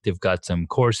they've got some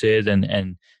courses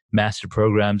and master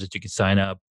programs that you can sign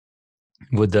up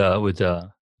with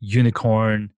the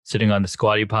unicorn sitting on the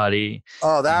squatty potty.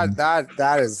 Oh, Um,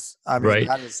 that is, I mean, right?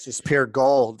 that is just pure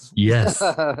gold. Yes.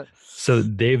 So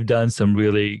they've done some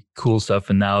really cool stuff,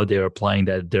 and now they're applying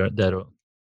their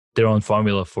own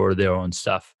formula for their own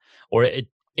stuff. Or it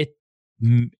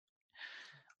mm,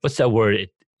 what's that word?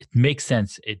 It makes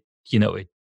sense. It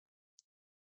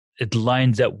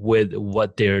lines up with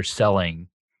what they're selling.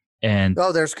 And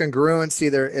Oh, there's congruency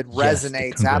there. It yes, the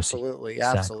resonates. congruency. Absolutely.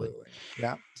 Exactly. Absolutely.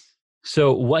 Yeah.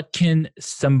 So what can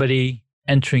somebody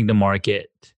entering the market,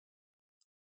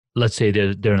 let's say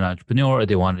they're an entrepreneur or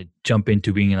they want to jump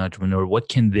into being an entrepreneur, what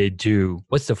can they do?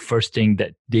 What's the first thing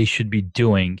that they should be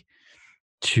doing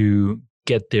to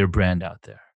get their brand out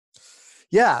there?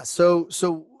 Yeah. So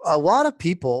a lot of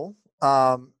people,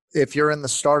 if you're in the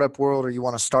startup world or you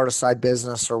want to start a side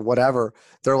business or whatever,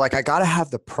 they're like, I got to have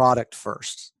the product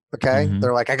first. Okay. Mm-hmm.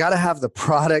 They're like, I got to have the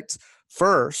product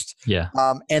first. Yeah.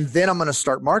 And then I'm going to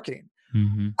start marketing.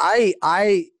 Mm-hmm.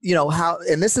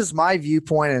 And this is my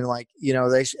viewpoint, and like,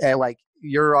 like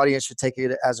your audience should take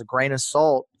it as a grain of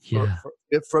salt Yeah.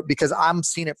 because I'm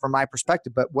seeing it from my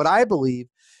perspective. But what I believe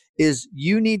is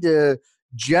you need to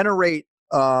generate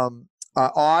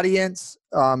audience.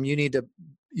 You need to,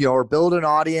 or build an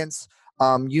audience.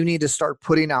 You need to start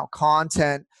putting out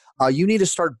content. You need to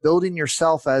start building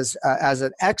yourself as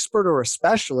an expert or a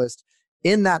specialist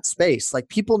in that space. Like,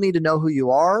 people need to know who you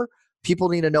are. People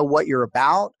need to know what you're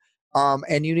about.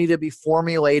 And you need to be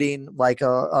formulating like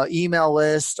a email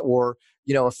list or,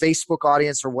 a Facebook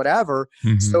audience or whatever.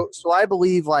 Mm-hmm. So I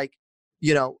believe, like,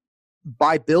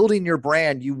 by building your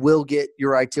brand, you will get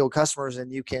your ideal customers,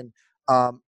 and you can,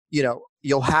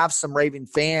 you'll have some raving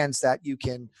fans that you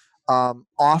can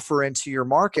offer into your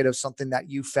market of something that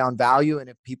you found value. And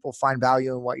if people find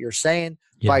value in what you're saying,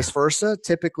 vice versa,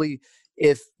 typically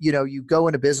if you go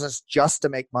into business just to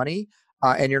make money,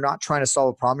 and you're not trying to solve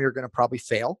a problem, you're going to probably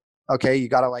fail. Okay. You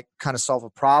got to like kind of solve a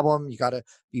problem. You got to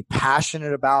be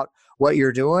passionate about what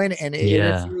you're doing. And if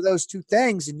Yeah. you're those two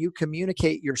things and you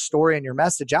communicate your story and your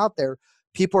message out there,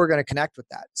 people are going to connect with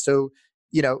that. So,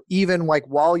 even like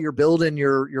while you're building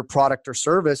your product or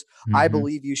service, I Hmm.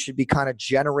 believe you should be kind of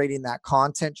generating that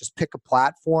content. Just pick a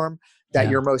platform that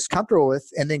Yeah. you're most comfortable with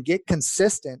and then get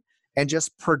consistent and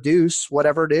just produce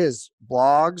whatever it is,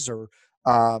 blogs or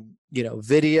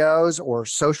videos or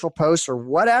social posts or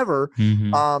whatever,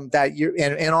 Hmm. that you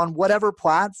and on whatever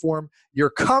platform you're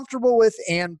comfortable with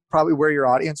and probably where your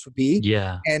audience would be.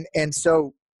 Yeah. And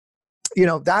so,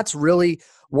 that's really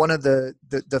one of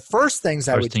the first things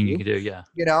I First would thing you do. can do. Yeah.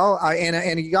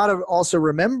 And you got to also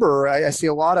remember, I see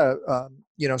a lot of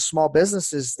small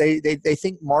businesses. They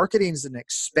think marketing is an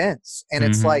expense, and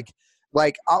it's Hmm.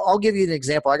 like I'll give you an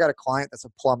example. I got a client that's a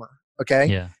plumber, okay,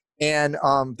 Yeah. and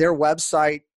their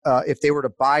website, if they were to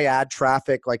buy ad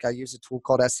traffic, like I use a tool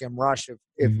called SEMrush,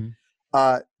 if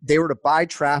Hmm. they were to buy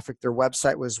traffic, their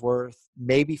website was worth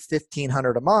maybe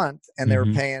 $1,500 a month, and they were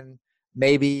Hmm. paying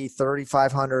maybe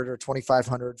 $3,500 or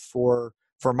 $2,500 for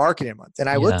marketing a month. And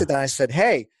I looked Yeah. at that and I said,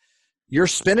 hey, you're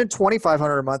spending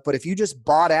 $2,500 a month, but if you just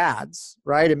bought ads,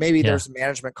 right, and maybe Yeah. there's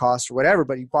management costs or whatever,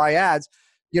 but you buy ads,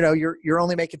 you're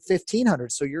only making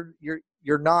 1,500. So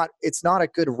you're not. It's not a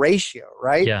good ratio,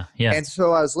 right? Yeah. Yeah. And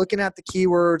so I was looking at the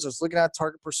keywords. I was looking at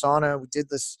target persona. We did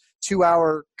this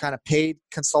 2-hour kind of paid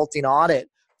consulting audit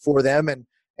for them,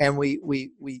 and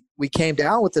we came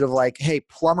down with it of like, hey,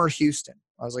 Plumber Houston.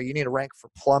 I was like, you need to rank for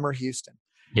Plumber Houston,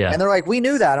 Yeah. and they're like, we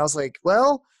knew that. I was like,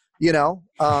 well,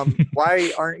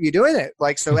 why aren't you doing it?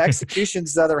 Like, so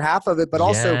execution's the other half of it, but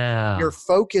also Yeah. you're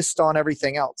focused on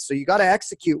everything else. So you got to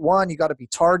execute one, you got to be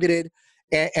targeted.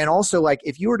 And also like,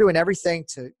 if you were doing everything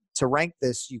to rank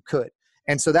this, you could.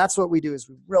 And so that's what we do is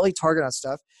we really target on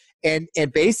stuff. And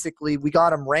basically we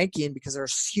got them ranking because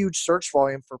there's huge search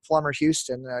volume for Plumber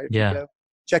Houston. If you Yeah. go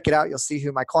check it out, you'll see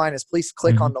who my client is. Please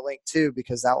click Hmm. on the link too,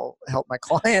 because that will help my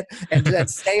client and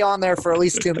stay on there for at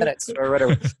least 2 minutes or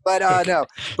whatever. But no,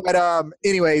 but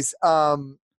anyways,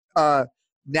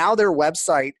 now their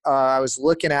website, I was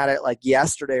looking at it like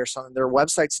yesterday or something. Their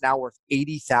website's now worth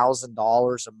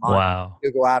 $80,000 a month Wow.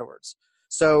 Google AdWords.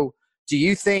 So do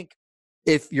you think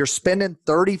if you're spending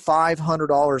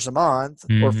 $3,500 a month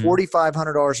or Hmm.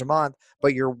 $4,500 a month,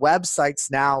 but your website's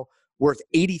now worth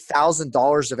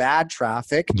 $80,000 of ad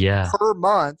traffic Yeah. per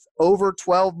month over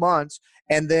 12 months,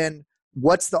 and then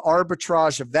what's the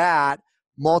arbitrage of that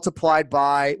multiplied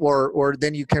by, or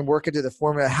then you can work into the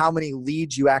formula how many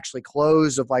leads you actually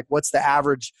close, of like what's the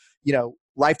average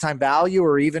lifetime value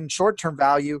or even short-term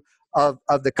value of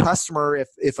the customer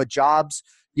if a job's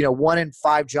 1 in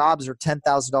 5 jobs are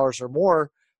 $10,000 or more.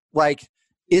 Like,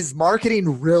 is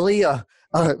marketing really a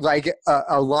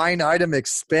line item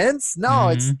expense? No,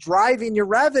 it's Hmm. driving your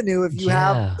revenue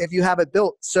Yeah. if you have it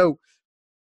built. So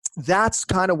that's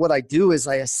kind of what I do is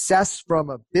I assess from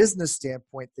a business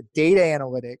standpoint the data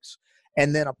analytics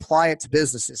and then apply it to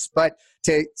businesses. But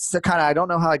to kind of, I don't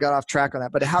know how I got off track on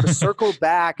that, but how to circle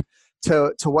back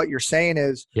to what you're saying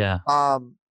is, Yeah.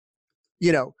 um,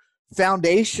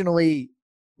 foundationally,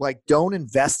 like, don't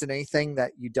invest in anything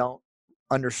that you don't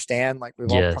understand. Like, we've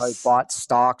all probably Yes. bought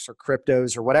stocks or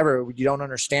cryptos or whatever. You don't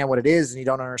understand what it is and you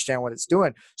don't understand what it's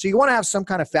doing. So you want to have some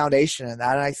kind of foundation in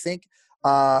that. And I think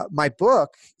my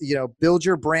book, Build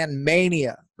Your Brand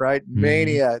Mania, right? Hmm.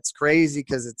 Mania. It's crazy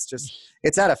because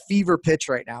it's at a fever pitch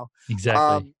right now.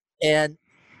 Exactly. And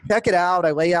check it out.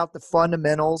 I lay out the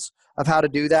fundamentals of how to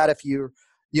do that. If you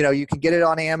can get it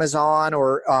on Amazon,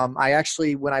 or I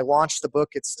actually, when I launched the book,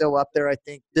 it's still up there. I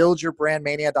think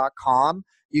buildyourbrandmania.com.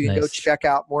 You can go Nice. check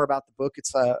out more about the book.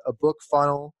 It's a book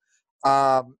funnel.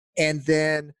 And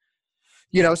then,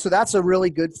 so that's a really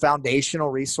good foundational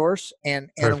resource. And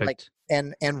like, Perfect.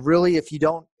 and really, if you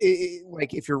don't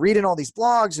like, if you're reading all these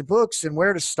blogs and books and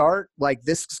where to start, like,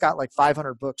 this has got like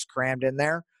 500 books crammed in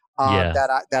there, Yeah.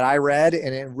 that I read,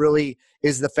 and it really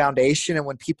is the foundation. And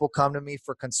when people come to me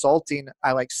for consulting,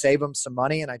 I like save them some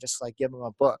money and I just like give them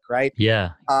a book, right?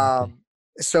 Yeah. Exactly.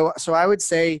 So I would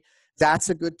say that's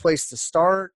a good place to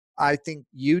start. I think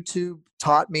YouTube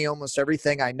taught me almost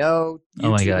everything I know.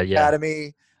 Oh my YouTube God. Yeah.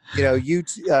 Academy,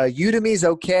 Udemy's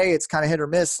okay. It's kind of hit or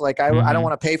miss. Like, I don't Hmm.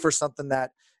 want to pay for something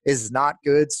that is not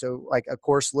good. So, like, of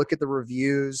course, look at the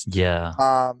reviews. Yeah.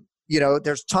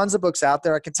 There's tons of books out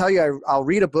there. I can tell you, I'll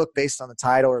read a book based on the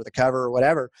title or the cover or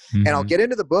whatever, and I'll Hmm. get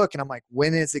into the book and I'm like,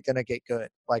 when is it going to get good?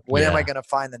 Like, when am I Yeah. going to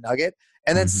find the nugget?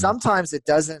 And then Hmm. sometimes it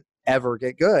doesn't ever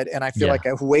get good. And I feel Yeah. like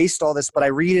I waste all this, but I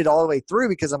read it all the way through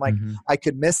because I'm like, Hmm. I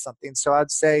could miss something. So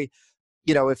I'd say,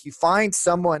 if you find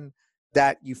someone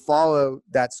that you follow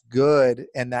that's good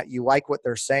and that you like what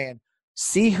they're saying,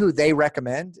 see who they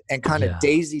recommend and kind of Yeah.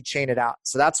 daisy chain it out.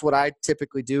 So that's what I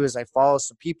typically do is I follow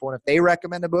some people, and if they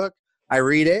recommend a book, I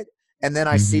read it, and then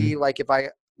I see like if I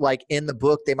like in the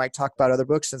book they might talk about other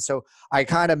books, and so I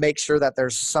kind of make sure that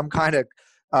there's some kind of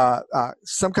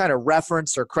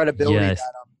reference or credibility Yes.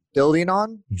 that I'm building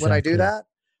on when I do Exactly.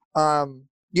 that.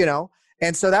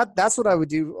 And so that's what I would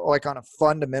do, like on a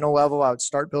fundamental level. I would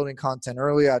start building content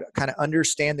early. I'd kind of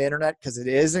understand the internet because it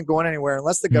isn't going anywhere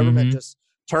unless the government just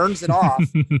turns it off.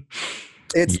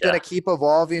 It's going Yeah. to keep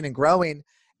evolving and growing,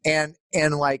 and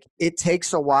like it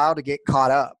takes a while to get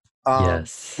caught up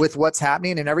Yes. with what's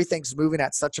happening, and everything's moving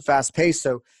at such a fast pace.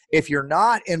 So if you're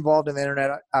not involved in the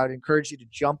internet, I would encourage you to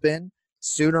jump in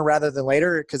sooner rather than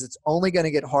later, because it's only going to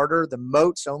get harder. The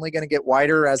moat's only going to get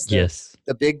wider as Yes.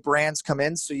 the big brands come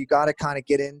in. So you got to kind of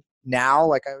get in now.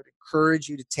 Like I would encourage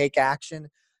you to take action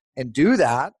and do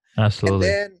that. And Absolutely.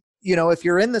 then, if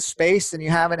you're in the space and you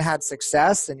haven't had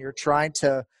success and you're trying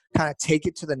to kind of take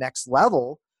it to the next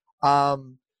level,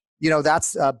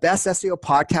 that's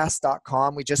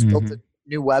bestseopodcast.com. We just built a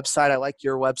new website. I like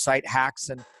your website, hacks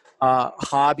and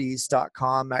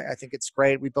hobbies.com. I think it's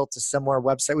great. We built a similar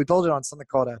website. We built it on something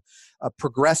called a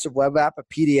progressive web app, a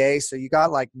PDA. So you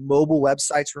got like mobile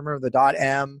websites. Remember the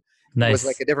 .m was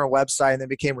like Nice. a different website and then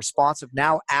became responsive.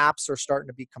 Now apps are starting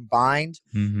to be combined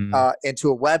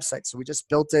into a website. So we just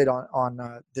built it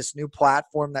on this new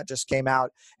platform that just came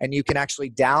out, and you can actually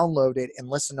download it and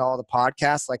listen to all the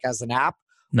podcasts like as an app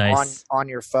Nice. on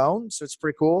your phone. So it's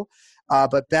pretty cool.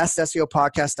 But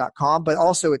bestseopodcast.com, but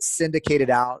also it's syndicated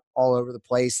out all over the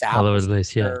place. All over Apple, the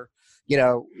place. Yeah.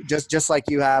 just like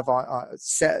you have on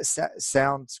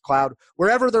SoundCloud,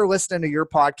 wherever they're listening to your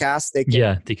podcast, they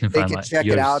can find check it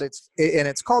yours. out.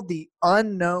 It's called The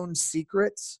Unknown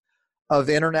Secrets of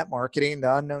Internet Marketing.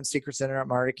 The Unknown Secrets of Internet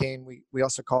Marketing. We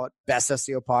also call it Best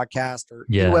SEO Podcast or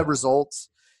eWeb Results.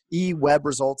 eWeb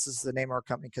Results is the name of our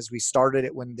company because we started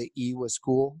it when the E was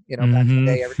cool. Back in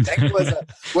the day, everything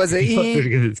was an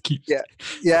E.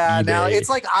 Yeah. Now it's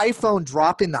like iPhone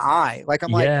dropping the I. Like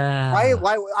I'm like,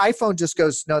 why iPhone just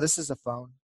goes, no, this is a phone.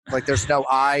 Like there's no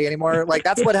I anymore. Like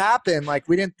that's what happened. Like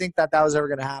we didn't think that was ever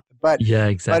going to happen, but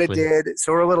exactly. But it did.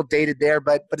 So we're a little dated there,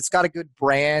 but it's got a good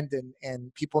brand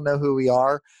and people know who we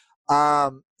are.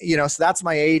 So that's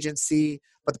my agency.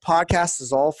 But the podcast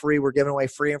is all free. We're giving away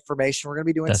free information. We're going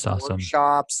to be doing some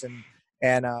workshops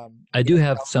and I do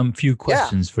have some few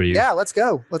questions for you. Yeah, let's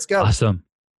go. Awesome.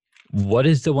 What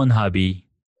is the one hobby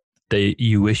that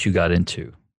you wish you got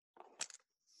into?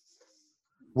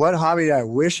 What hobby did I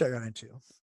wish I got into?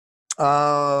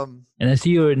 And I see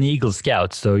you're an Eagle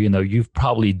Scout, so you've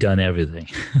probably done everything.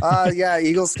 Yeah,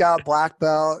 Eagle Scout, black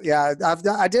belt. Yeah,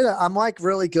 I'm like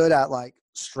really good at like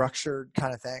structured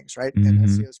kind of things, right? And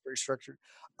SEO is pretty structured.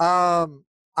 I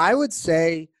would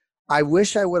say I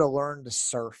wish I would have learned to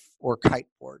surf or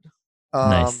kiteboard.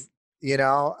 Nice.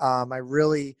 I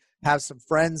really have some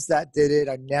friends that did it.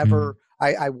 I never,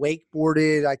 I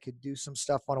wakeboarded. I could do some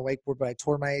stuff on a wakeboard, but I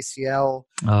tore my ACL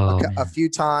a few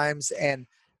times. And,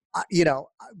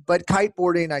 but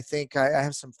kiteboarding, I think I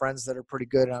have some friends that are pretty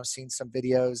good, and I've seen some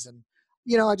videos, and,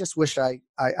 I just wish I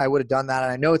would have done that.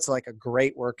 And I know it's like a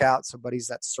great workout. So buddies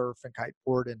that surf and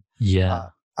kiteboard, and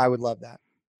I would love that.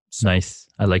 So. Nice.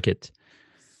 I like it.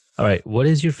 All right. What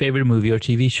is your favorite movie or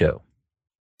TV show?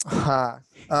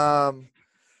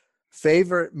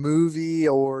 Favorite movie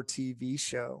or TV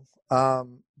show?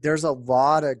 There's a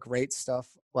lot of great stuff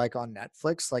like on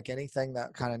Netflix, like anything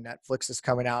that kind of Netflix is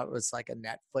coming out was like a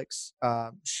Netflix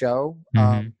show.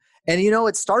 And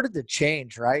it started to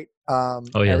change, right?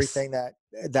 Everything that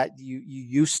you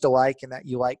used to like and that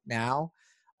you like now.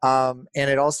 And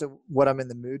it also what I'm in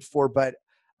the mood for. But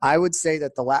I would say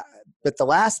that the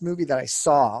last movie that I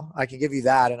saw, I can give you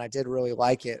that, and I did really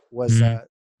like it, was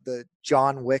the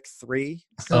John Wick 3.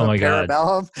 Oh my God.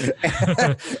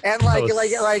 And I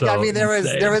mean,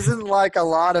 there wasn't like a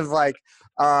lot of like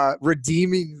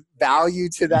redeeming value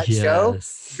to that show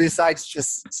besides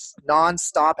just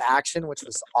nonstop action, which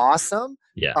was awesome.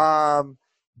 Yeah.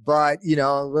 But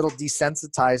a little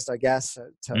desensitized, I guess,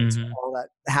 to all that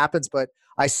happens. But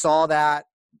I saw that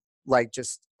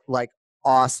just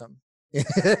awesome.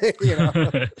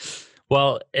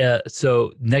 Well,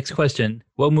 so next question: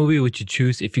 what movie would you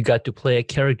choose if you got to play a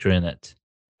character in it?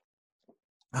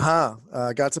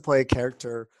 Got to play a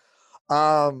character.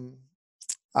 I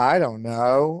don't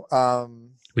know.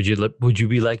 Would you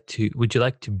like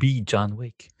to be John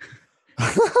Wick?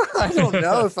 I don't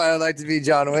know if I would like to be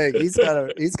John Wick. He's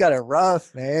got it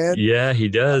rough, man. Yeah, he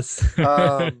does.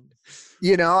 Let's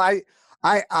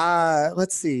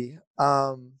see.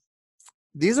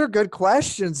 These are good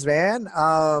questions, man.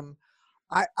 I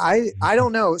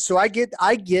don't know. So I get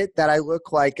that I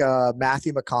look like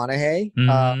Matthew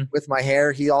McConaughey with my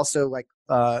hair. He also like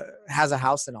has a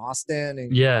house in Austin,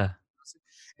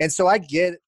 and so I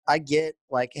get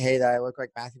like, hey, that I look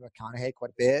like Matthew McConaughey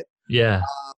quite a bit. Yeah.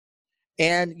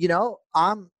 And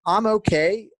I'm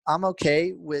okay. I'm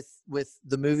okay with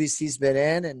the movies he's been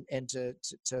in, and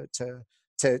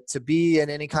to be in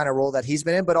any kind of role that he's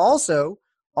been in, but also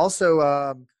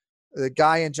the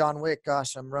guy in John Wick.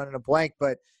 Gosh, I'm running a blank,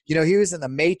 but he was in The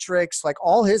Matrix. Like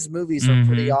all his movies are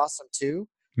pretty awesome too.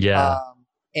 Yeah.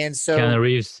 And so Keanu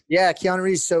Reeves. Yeah, Keanu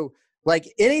Reeves. So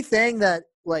like anything that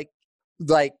like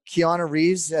Keanu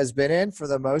Reeves has been in for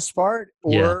the most part,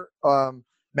 or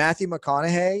Matthew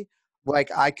McConaughey.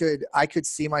 Like I could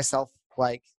see myself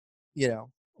like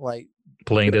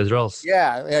playing those roles.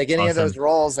 Yeah, like any of those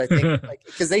roles. I think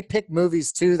because they pick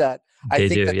movies too that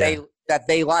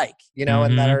they like,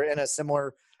 and that are in a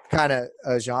similar kind of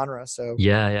genre. So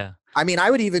yeah. I mean, I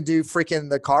would even do freaking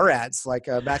the car ads, like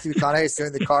Matthew McConaughey is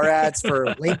doing the car ads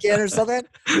for Lincoln or something.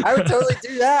 I would totally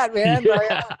do that, man.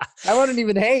 Yeah. I wouldn't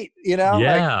even hate, Yeah,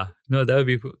 like, no, that'd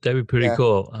be pretty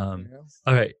cool.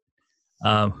 All right.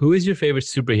 Who is your favorite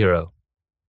superhero?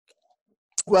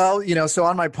 Well, so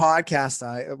on my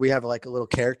podcast, we have like a little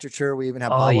caricature. We even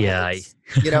have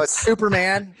it's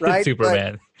Superman, right?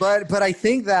 Superman. But I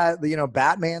think that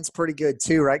Batman's pretty good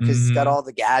too, right? Because he's got all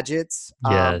the gadgets.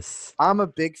 Yes. I'm a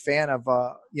big fan of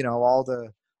all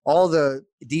the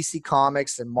DC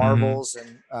comics and Marvels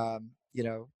and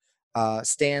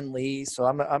Stan Lee. So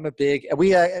I'm a big.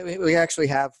 We actually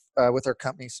have with our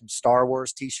company some Star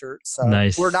Wars T-shirts.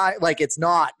 Nice. We're not like it's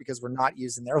not because we're not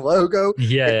using their logo.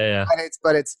 Yeah.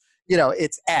 But it's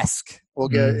it's esque. We'll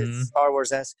get it's Star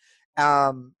Wars esque.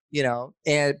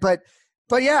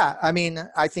 But yeah, I mean,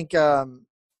 I think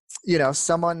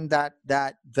someone that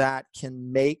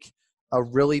can make a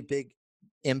really big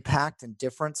impact and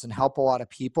difference and help a lot of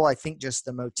people. I think just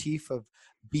the motif of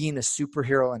being a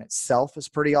superhero in itself is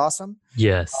pretty awesome.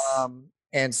 Yes.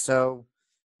 And so,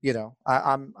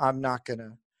 I'm not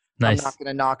gonna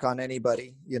knock on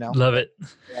anybody. Love it.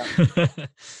 Yeah.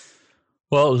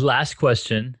 Well, last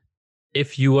question: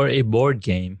 if you were a board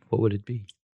game, what would it be?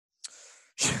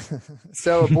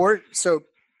 So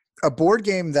a board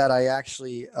game that I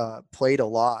actually played a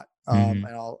lot, and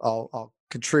I'll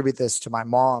contribute this to my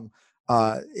mom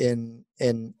in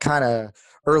kind of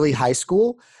early high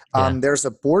school. There's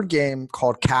a board game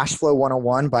called Cash Flow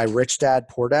 101 by Rich Dad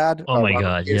Poor Dad. Oh my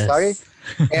God, yes.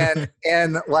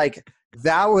 and like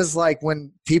that was like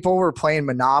when people were playing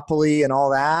Monopoly and all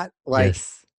that. Like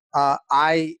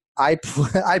I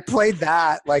played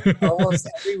that like almost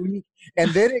every week,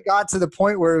 and then it got to the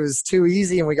point where it was too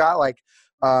easy, and we got like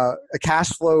a Cash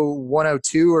Flow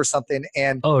 102 or something.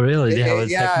 And oh really?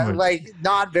 Like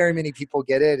not very many people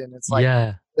get it, and it's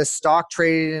like the stock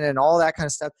trading and all that kind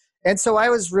of stuff. And so I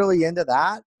was really into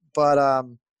that, but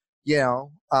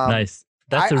nice.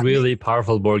 That's a really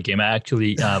powerful board game. I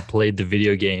actually played the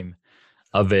video game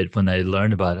of it when I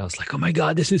learned about it. I was like, oh my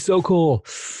God, this is so cool.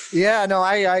 Yeah, no,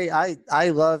 I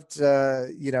loved,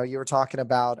 you were talking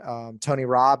about Tony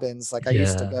Robbins. Like I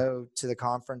used to go to the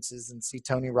conferences and see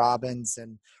Tony Robbins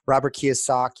and Robert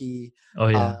Kiyosaki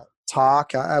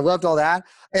talk. I loved all that.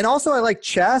 And also I like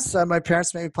chess. My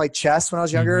parents made me play chess when I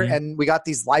was younger, and we got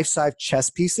these life-size chess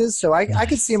pieces. So I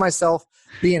could see myself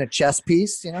being a chess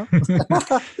piece,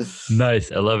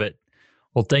 Nice. I love it.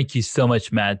 Well, thank you so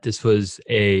much, Matt. This was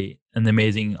an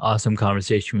amazing, awesome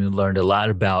conversation. We learned a lot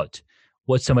about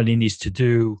what somebody needs to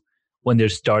do when they're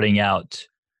starting out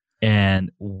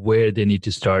and where they need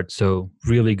to start. So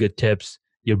really good tips.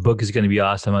 Your book is going to be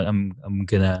awesome. I'm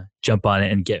going to jump on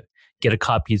it and get a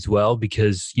copy as well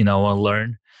because, I want to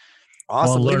learn.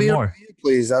 Awesome. Learn more.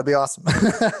 Please. That'd be awesome.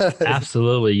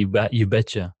 Absolutely. You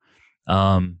betcha.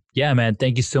 Yeah, man.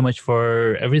 Thank you so much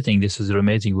for everything. This was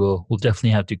amazing. We'll definitely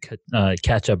have to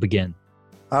catch up again.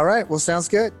 All right. Well, sounds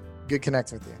good. Good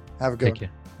connecting with you. Have a good one. Take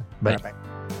care. Bye. Bye.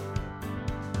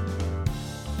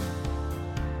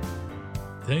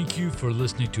 Thank you for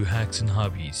listening to Hacks and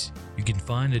Hobbies. You can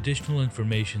find additional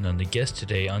information on the guest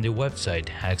today on their website,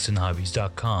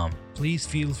 hacksandhobbies.com. Please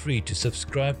feel free to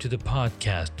subscribe to the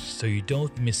podcast so you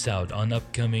don't miss out on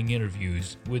upcoming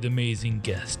interviews with amazing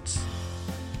guests.